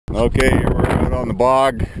Okay, here we're out on the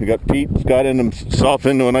bog. We got Pete's got himself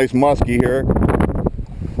into a nice muskie here.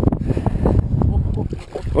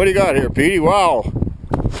 What do you got here, Petey? Wow.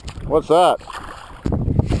 What's that?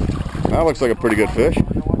 That looks like a pretty good fish.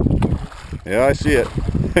 Yeah, I see it.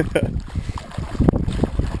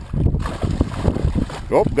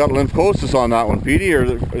 Oh, got lymphosis on that one, Petey. Or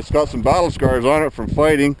it's got some battle scars on it from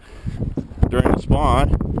fighting during the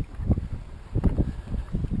spawn.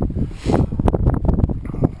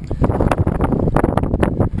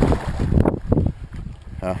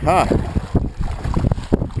 Aha.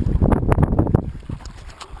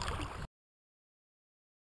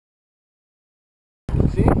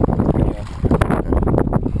 See? Yeah.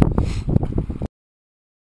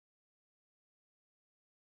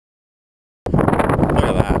 Look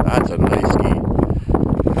at that. That's a nice ski.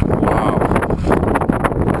 Wow.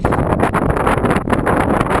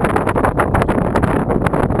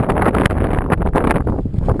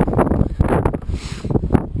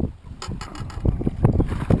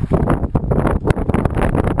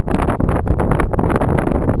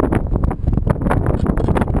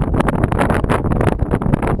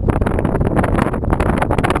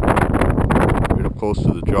 Close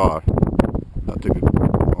to the jaw.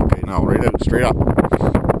 Okay, now right out, straight up.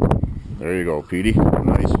 There you go, Petey.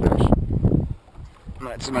 Nice fish.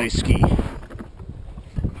 That's a nice ski.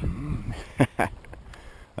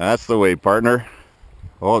 That's the way, partner.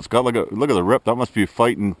 Oh, it's got like a look at the rip. That must be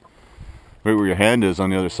fighting right where your hand is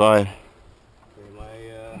on the other side. Okay,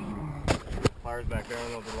 my pliers back there. I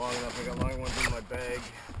don't know if they're long enough. I got long ones in my bag.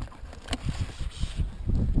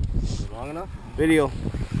 Is it long enough? Video.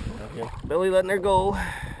 Okay. Billy letting her go.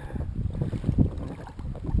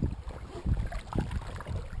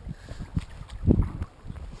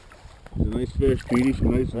 It's a nice fish, Petey. She's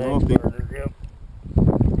nice and healthy. Yep.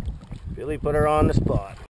 Billy put her on the spot.